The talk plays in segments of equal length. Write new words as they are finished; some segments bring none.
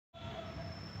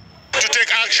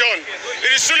take action.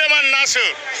 It is Suleiman Nasser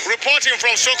reporting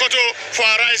from Sokoto for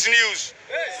Arise News.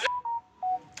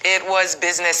 It was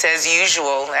business as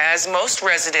usual as most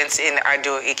residents in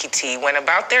Ado Ekiti went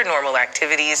about their normal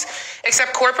activities,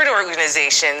 except corporate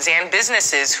organizations and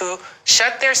businesses who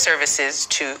shut their services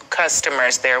to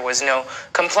customers. There was no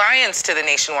compliance to the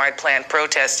nationwide planned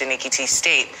protest in Ekiti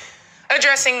State.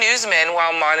 Addressing newsmen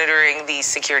while monitoring the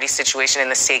security situation in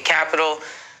the state capital,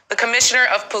 the Commissioner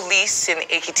of Police in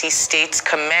Ekiti State's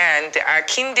command,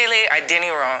 Akindele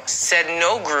Adeniran, said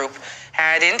no group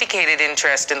had indicated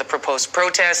interest in the proposed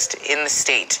protest in the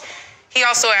state. He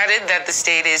also added that the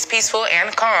state is peaceful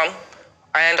and calm,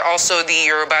 and also the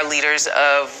Yoruba leaders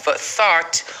of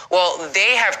thought,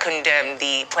 they have condemned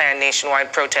the planned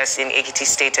nationwide protest in Ekiti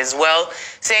State as well,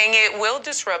 saying it will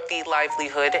disrupt the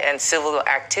livelihood and civil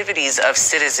activities of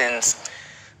citizens.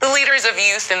 The leaders of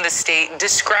youth in the state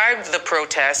described the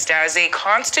protest as a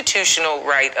constitutional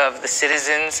right of the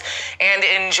citizens and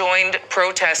enjoined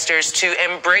protesters to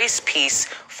embrace peace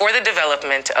for the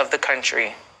development of the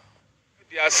country.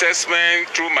 The assessment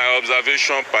through my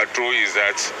observation patrol is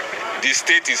that the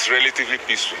state is relatively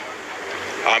peaceful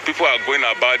and people are going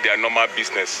about their normal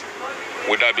business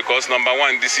with that because number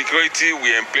one, the security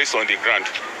we in place on the ground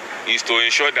is to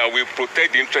ensure that we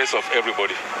protect the interests of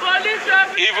everybody.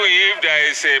 Even if there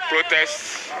is a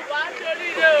protest,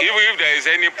 even if there is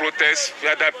any protest,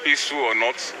 whether peaceful or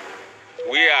not,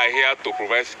 we are here to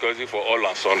provide security for all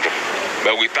and sundry.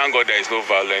 But we thank God there is no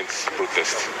violent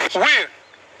protest.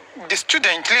 We, the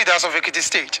student leaders of Ekiti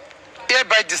State,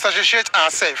 hereby disassociate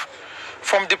ourselves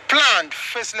from the planned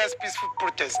faceless peaceful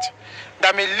protest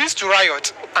that may lead to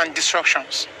riots and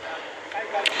destructions.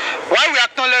 While we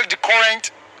acknowledge the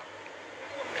current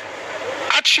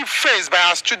hardship faced by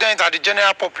our students and the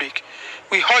general public,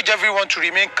 we urge everyone to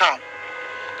remain calm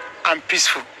and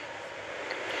peaceful.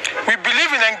 We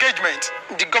believe in engagement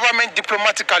with the government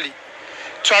diplomatically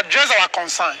to address our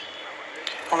concern,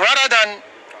 rather than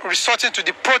resorting to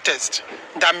the protest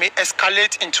that may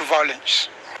escalate into violence.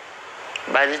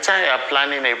 By the time you are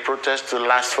planning a protest to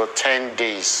last for 10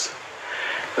 days,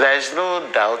 there is no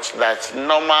doubt that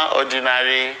normal,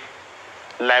 ordinary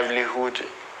livelihood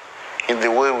in the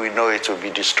way we know it will be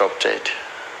disrupted.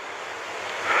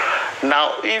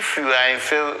 Now, if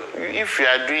you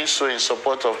are doing so in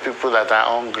support of people that are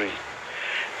hungry,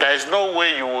 there is no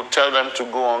way you will tell them to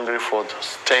go hungry for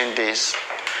 10 days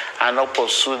and not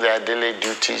pursue their daily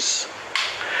duties.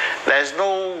 There is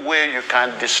no way you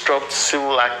can disrupt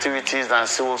civil activities and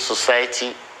civil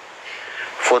society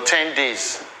for 10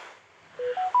 days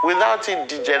without it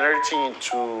degenerating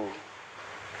into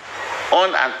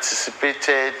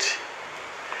unanticipated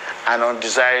and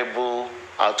undesirable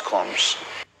outcomes.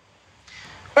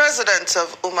 Residents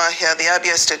of Umuahia, the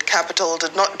Abia State capital,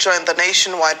 did not join the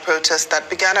nationwide protest that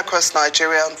began across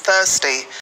Nigeria on Thursday